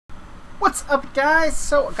What's up, guys?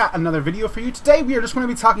 So I got another video for you. Today we are just going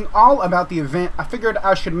to be talking all about the event. I figured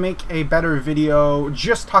I should make a better video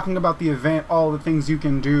just talking about the event, all the things you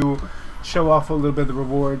can do, show off a little bit of the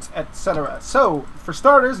rewards, etc. So for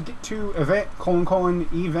starters, get to event :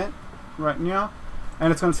 event right now,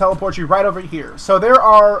 and it's going to teleport you right over here. So there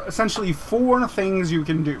are essentially 4 things you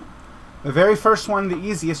can do. The very first one, the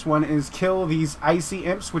easiest one, is kill these icy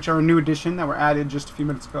imps, which are a new addition that were added just a few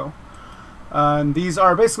minutes ago. These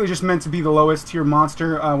are basically just meant to be the lowest tier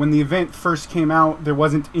monster. When the event first came out, there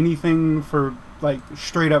wasn't anything for like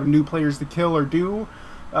straight up new players to kill or do.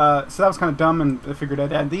 So that was kind of dumb, and I figured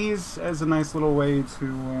I'd add these as a nice little way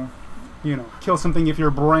to, you know, kill something if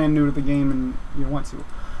you're brand new to the game and you want to.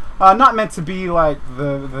 Not meant to be like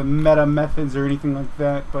the meta methods or anything like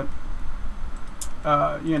that, but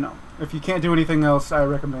you know, if you can't do anything else, I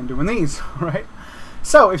recommend doing these, right?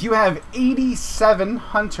 So, if you have 87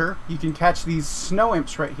 Hunter, you can catch these snow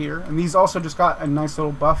imps right here, and these also just got a nice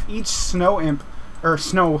little buff. Each snow imp, or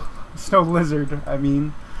snow lizard, I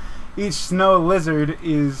mean, each snow lizard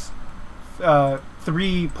is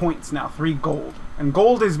 3 points now, 3 gold. And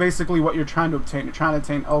gold is basically what you're trying to obtain. You're trying to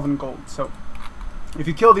obtain elven gold. So, if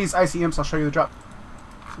you kill these icy imps, I'll show you the drop.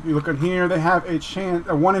 So if you look in here, they have a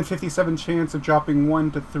 1 in 57 chance of dropping 1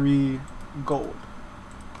 to 3 gold.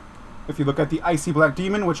 If you look at the Icy Black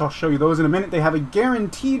Demon, which I'll show you those in a minute, they have a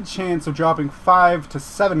guaranteed chance of dropping 5 to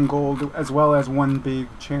 7 gold, as well as 1 big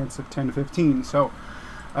chance of 10 to 15. So,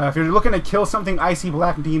 if you're looking to kill something, Icy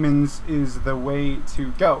Black Demons is the way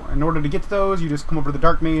to go. In order to get to those, you just come over to the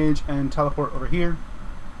Dark Mage and teleport over here.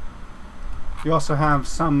 You also have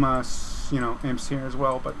some, you know, imps here as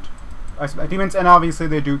well, but Icy Black Demons, and obviously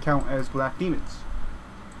they do count as Black Demons.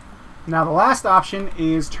 Now, the last option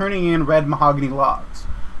is turning in red mahogany logs.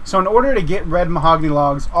 So in order to get red mahogany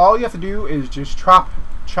logs, all you have to do is just chop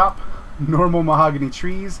normal mahogany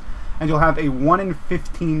trees, and you'll have a 1 in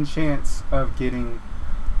 15 chance of getting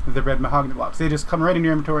the red mahogany logs. They just come right in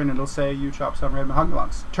your inventory and it'll say you chop some red mahogany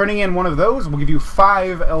logs. Turning in one of those will give you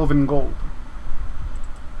 5 elven gold.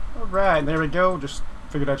 Alright, there we go. Just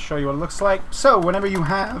figured I'd show you what it looks like. So whenever you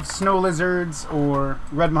have snow lizards or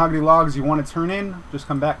red mahogany logs you want to turn in, just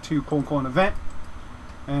come back to : event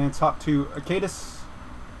and talk to Acadus.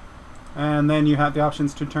 And then you have the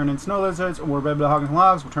options to turn in snow lizards or red mahogany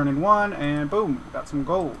logs. We'll turn in 1, and boom, got some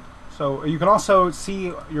gold. So you can also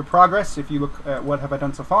see your progress if you look at what have I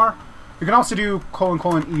done so far. You can also do :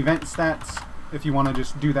 event stats if you want to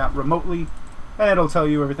just do that remotely, and it'll tell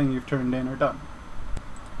you everything you've turned in or done.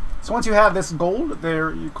 So once you have this gold,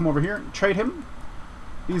 there you come over here and trade him.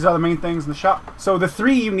 These are the main things in the shop. So the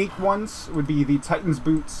 3 unique ones would be the Titan's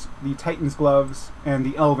boots, the Titan's gloves, and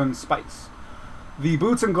the Elven spice. The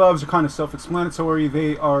boots and gloves are kind of self-explanatory.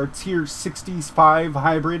 They are tier 65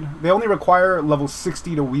 hybrid. They only require level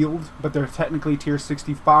 60 to wield, but they're technically tier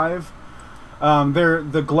 65.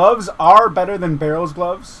 The gloves are better than Barrow's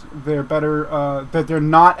gloves. They're better, but they're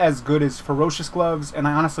not as good as Ferocious gloves. And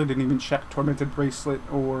I honestly didn't even check Tormented Bracelet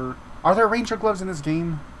or... Are there Ranger gloves in this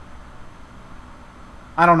game?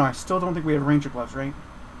 I don't know. I still don't think we have Ranger gloves, right?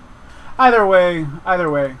 Either way,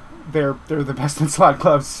 they're the best in slot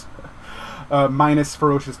gloves. Minus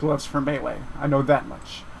Ferocious gloves for melee. I know that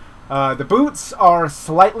much. The boots are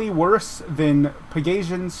slightly worse than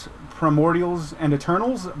Pegasians, Primordials, and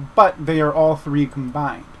Eternals, but they are all 3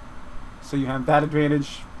 combined. So you have that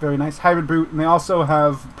advantage. Very nice hybrid boot. And they also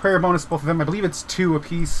have prayer bonus, both of them. I believe it's 2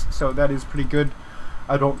 apiece, so that is pretty good.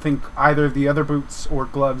 I don't think either of the other boots or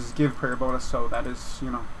gloves give prayer bonus, so that is,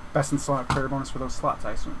 you know, best in slot prayer bonus for those slots,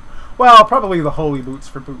 I assume. Well, probably the holy boots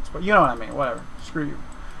for boots, but you know what I mean. Whatever. Screw you.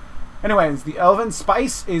 Anyways, the Elven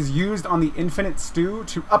Spice is used on the Infinite Stew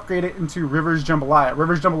to upgrade it into River's Jambalaya.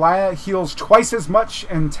 River's Jambalaya heals twice as much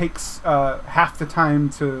and takes half the time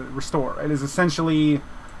to restore. It is essentially,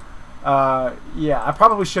 yeah, I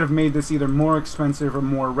probably should have made this either more expensive or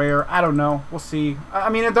more rare. I don't know. We'll see. I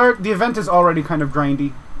mean, the event is already kind of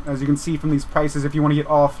grindy, as you can see from these prices. If you want to get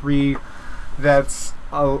all 3, that's,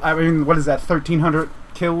 I mean, what is that, 1,300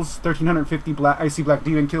 kills? 1,350 Icy Black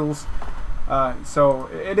Demon kills. So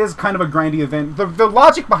it is kind of a grindy event. The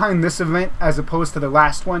logic behind this event, as opposed to the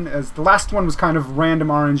last one, as the last one was kind of random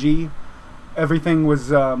RNG. Everything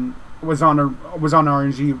was on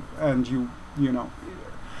RNG, and you know,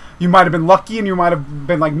 you might have been lucky, and you might have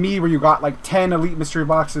been like me, where you got like 10 elite mystery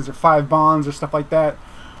boxes or 5 bonds or stuff like that,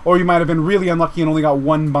 or you might have been really unlucky and only got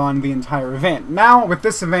 1 bond the entire event. Now with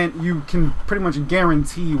this event, you can pretty much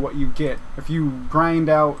guarantee what you get. If you grind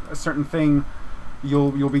out a certain thing,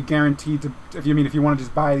 you'll be guaranteed to, if you want to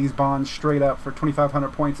just buy these bonds straight up for 2,500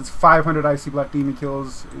 points, it's 500 Icy Black Demon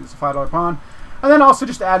kills is a $5 bond. And then also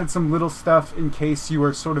just added some little stuff in case you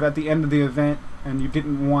were sort of at the end of the event and you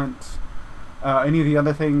didn't want any of the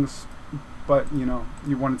other things, but you know,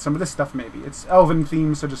 you wanted some of this stuff maybe. It's Elven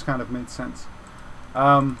themed, so it just kind of made sense.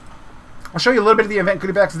 I'll show you a little bit of the event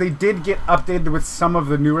goodie bags. They did get updated with some of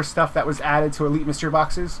the newer stuff that was added to Elite Mystery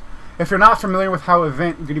Boxes. If you're not familiar with how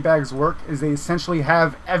event goodie bags work, is they essentially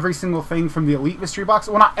have every single thing from the Elite Mystery Box.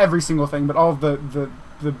 Well, not every single thing, but all of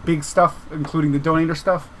the big stuff, including the donator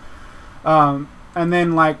stuff. And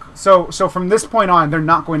then like, so from this point on, they're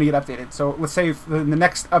not going to get updated. So let's say if in the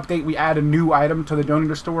next update we add a new item to the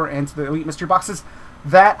donator store and to the Elite Mystery Boxes,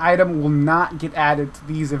 that item will not get added to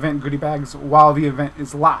these event goodie bags while the event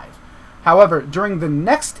is live. However, during the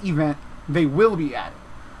next event, they will be added.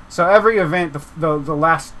 So every event, the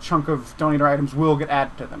last chunk of donator items will get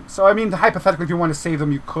added to them. So I mean, hypothetically, if you want to save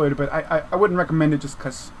them, you could, but I wouldn't recommend it just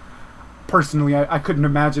because, personally, I couldn't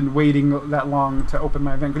imagine waiting that long to open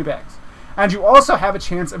my event goodie bags. And you also have a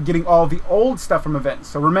chance of getting all the old stuff from events.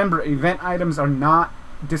 So remember, event items are not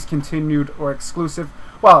discontinued or exclusive.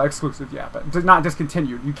 Well, exclusive, yeah, but not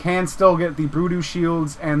discontinued. You can still get the Broodoo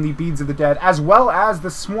shields and the Beads of the Dead, as well as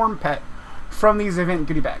the Swarm Pet from these event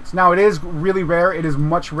goodie bags. Now, it is really rare. It is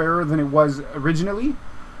much rarer than it was originally.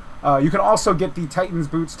 You can also get the Titan's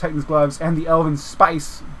Boots, Titan's Gloves, and the Elven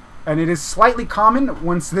Spice. And it is slightly common.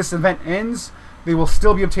 Once this event ends, they will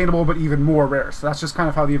still be obtainable, but even more rare. So that's just kind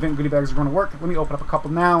of how the event goodie bags are going to work. Let me open up a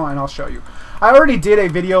couple now, and I'll show you. I already did a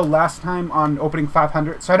video last time on opening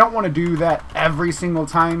 500, so I don't want to do that every single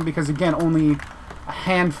time, because again, only a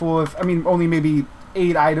handful of, I mean, only maybe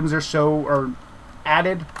 8 items or so are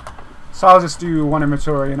added. So I'll just do one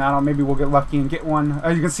inventory, and I don't know, maybe we'll get lucky and get one.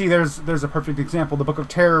 As you can see, there's a perfect example. The Book of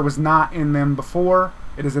Terror was not in them before.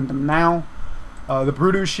 It is in them now. The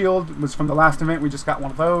Broodoo shield was from the last event. We just got one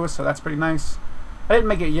of those, so that's pretty nice. I didn't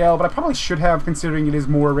make it yell, but I probably should have, considering it is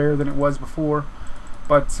more rare than it was before.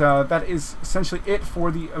 But that is essentially it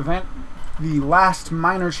for the event. The last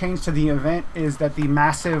minor change to the event is that the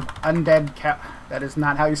massive undead cow... That is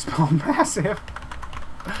not how you spell massive.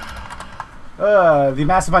 The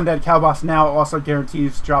massive undead cow boss now also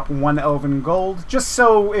guarantees drop 1 elven gold. Just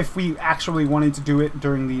so if we actually wanted to do it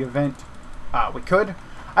during the event, we could.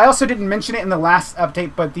 I also didn't mention it in the last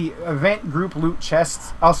update, but the event group loot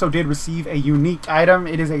chests also did receive a unique item.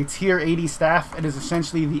 It is a tier 80 staff. It is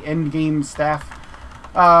essentially the end game staff.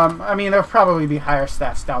 I mean, there'll probably be higher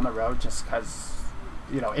stats down the road just because,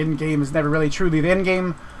 you know, end game is never really truly the end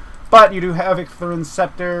game. But you do have Icthurin's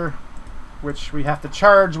Scepter, which we have to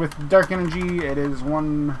charge with Dark Energy. It is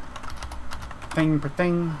 1 thing per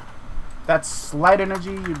thing. That's Light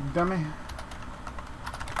Energy, you dummy.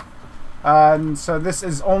 And so this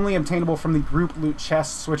is only obtainable from the group loot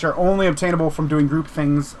chests, which are only obtainable from doing group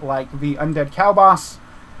things like the Undead Cow Boss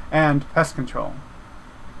and Pest Control.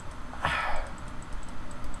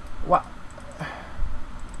 What?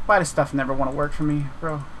 Why does stuff never want to work for me,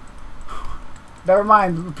 bro? Never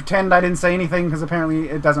mind, pretend I didn't say anything, because apparently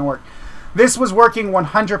it doesn't work. This was working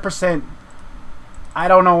 100%. I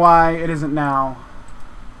don't know why it isn't now.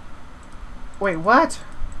 Wait, what?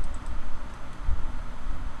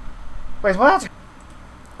 Wait, what?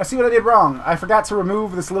 I see what I did wrong. I forgot to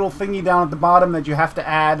remove this little thingy down at the bottom that you have to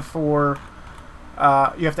add for...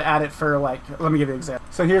 you have to add it for, like... Let me give you an example.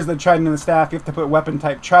 So here's the trident and the staff. You have to put weapon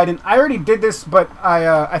type trident. I already did this, but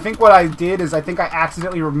I think what I did is I think I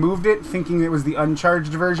accidentally removed it, thinking it was the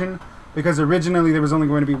uncharged version. Because originally there was only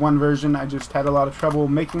going to be 1 version. I just had a lot of trouble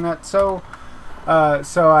making that so.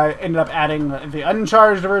 So I ended up adding the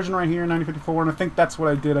uncharged version right here, 9054, and I think that's what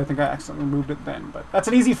I did. I think I accidentally removed it then, but that's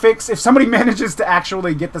an easy fix. If somebody manages to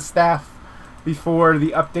actually get the staff before the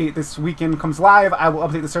update this weekend comes live, I will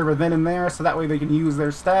update the server then and there, so that way they can use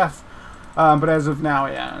their staff. But as of now,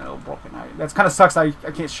 yeah, a little broken. That's kind of sucks. I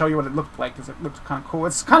can't show you what it looked like because it looked kind of cool.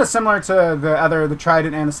 It's kind of similar to the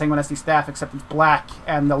trident and the Sanguine SD staff, except it's black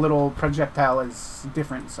and the little projectile is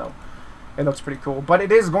different, so it looks pretty cool. But it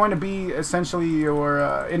is going to be essentially your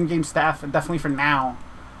in-game staff, definitely for now.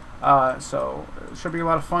 So it should be a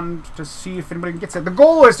lot of fun to see if anybody gets it. The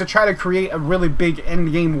goal is to try to create a really big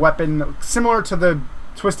end-game weapon, similar to the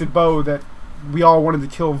Twisted Bow that we all wanted to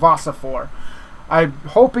kill Vasa for. I'm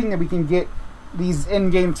hoping that we can get these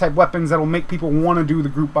end-game type weapons that will make people want to do the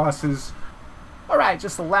group bosses. Alright,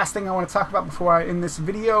 just the last thing I want to talk about before I end this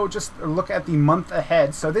video, just a look at the month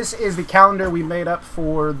ahead. So this is the calendar we made up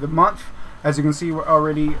for the month. As you can see, we're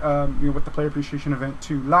already with the Player Appreciation Event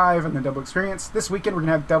 2 live and the double experience. This weekend we're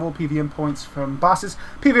going to have double PVM points from bosses.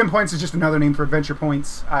 PVM points is just another name for adventure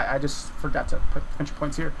points. I just forgot to put adventure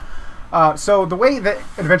points here. So the way that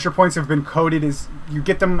adventure points have been coded is you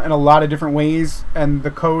get them in a lot of different ways, and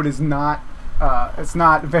the code is not It's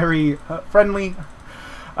not very friendly.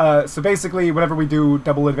 So basically, whenever we do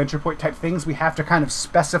double adventure point type things, we have to kind of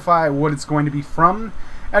specify what it's going to be from.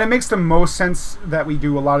 And it makes the most sense that we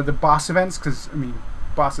do a lot of the boss events, because, I mean,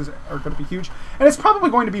 bosses are going to be huge. And it's probably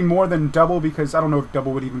going to be more than double, because I don't know if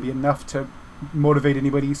double would even be enough to motivate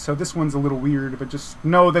anybody. So this one's a little weird, but just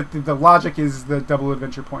know that the logic is the double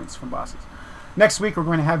adventure points from bosses. Next week, we're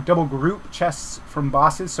going to have double group chests from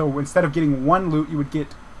bosses. So instead of getting one loot, you would get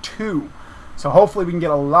 2. So hopefully we can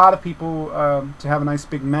get a lot of people to have a nice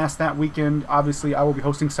big mass that weekend. Obviously, I will be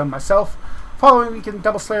hosting some myself. Following weekend,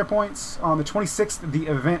 double Slayer points. On the 26th, the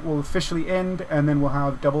event will officially end, and then we'll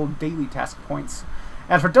have double daily task points.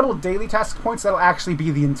 And for double daily task points, that'll actually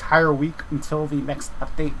be the entire week until the next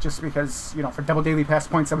update, just because, you know, for double daily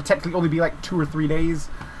task points, that would technically only be like 2 or 3 days.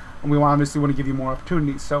 And we obviously want to give you more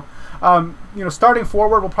opportunities. So, you know, starting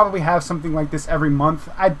forward, we'll probably have something like this every month.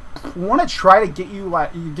 I want to try to get you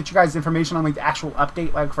guys information on like the actual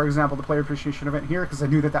update, like for example, the player appreciation event here, because I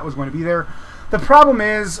knew that was going to be there. The problem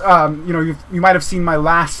is, you know, you might have seen my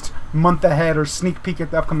last month ahead or sneak peek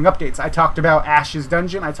at the upcoming updates. I talked about Ash's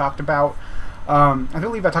Dungeon. I talked about, I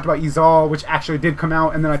believe I talked about Izal, which actually did come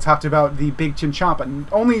out, and then I talked about the Big Chinchampa. And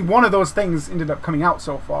only one of those things ended up coming out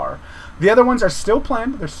so far. The other ones are still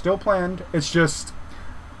planned. They're still planned. It's just,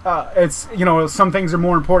 it's, you know, some things are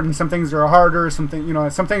more important, some things are harder, some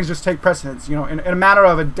things just take precedence. You know, in a matter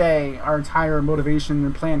of a day, our entire motivation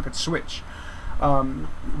and plan could switch.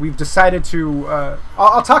 We've decided to,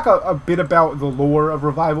 I'll talk a bit about the lore of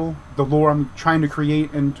Revival, the lore I'm trying to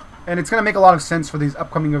create, and it's going to make a lot of sense for these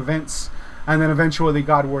upcoming events, and then eventually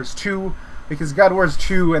God Wars 2, because God Wars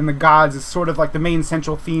 2 and the gods is sort of like the main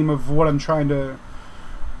central theme of what I'm trying to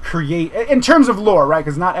create in terms of lore, right?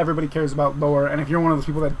 Because not everybody cares about lore, and if you're one of those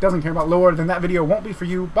people that doesn't care about lore, then that video won't be for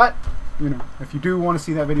you. But you know, if you do want to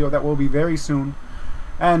see that video, that will be very soon.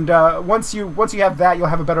 And once you have that, you'll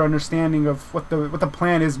have a better understanding of what the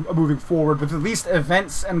plan is moving forward with at least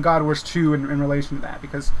events and God Wars 2 in relation to that,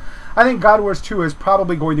 because I think God Wars 2 is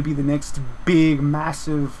probably going to be the next big,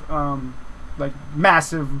 massive,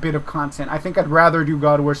 massive bit of content. I think I'd rather do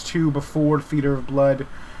God Wars 2 before Theater of Blood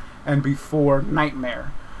and before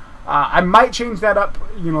Nightmare. I might change that up.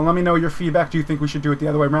 You know, let me know your feedback. Do you think we should do it the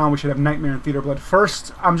other way around? We should have Nightmare and Theater of Blood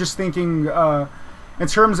first. I'm just thinking in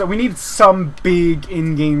terms of we need some big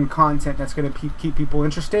in-game content that's going to keep people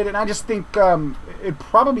interested. And I just think it'd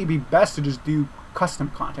probably be best to just do custom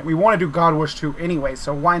content. We want to do God Wars 2 anyway,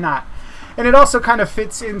 so why not? And it also kind of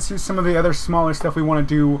fits into some of the other smaller stuff we want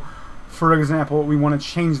to do. For example, we want to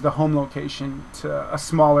change the home location to a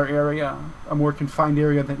smaller area, a more confined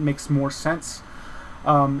area that makes more sense.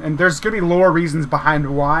 And there's going to be lore reasons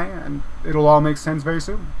behind why, and it'll all make sense very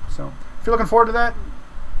soon. So if you're looking forward to that,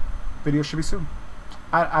 video should be soon.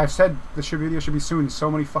 I've said the video should be soon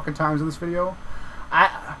so many fucking times in this video.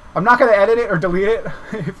 I'm not going to edit it or delete it.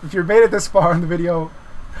 If you've made it this far in the video,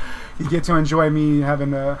 you get to enjoy me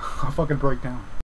having a fucking breakdown.